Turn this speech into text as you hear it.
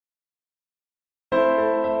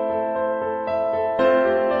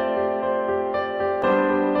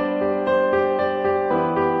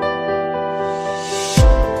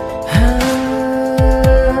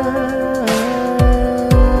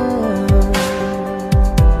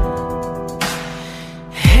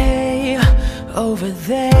over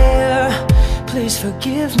there. Please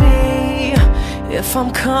forgive me if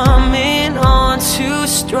I'm coming on too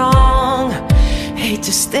strong. Hate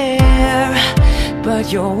to stare,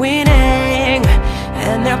 but you're winning,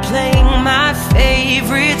 and they're playing my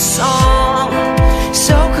favorite song.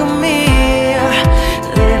 So come here,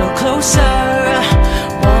 a little closer.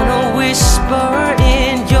 Wanna whisper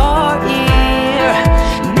in your ear,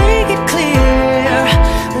 make it clear,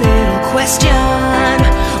 little question.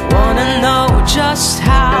 Wanna know just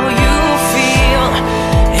how you feel.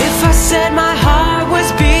 If I said my heart was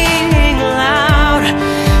beating loud,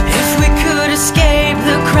 if we could escape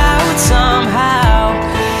the crowd somehow,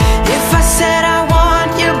 if I said I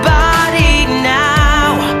want your body now,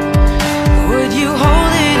 would you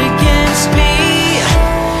hold it against me?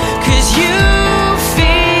 'Cause you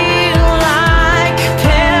feel like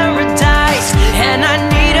paradise, and I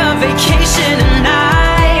need a vacation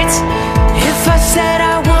tonight. If I said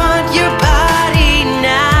I want your body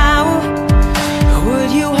now,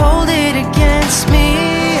 would you hold it against me?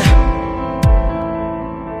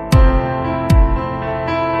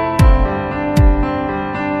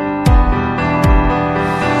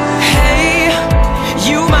 Hey,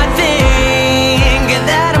 you might think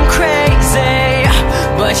that I'm crazy,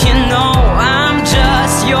 but you know I'm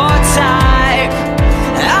just your type.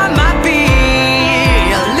 I might be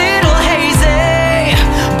a little hazy,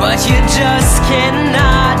 but you just cannot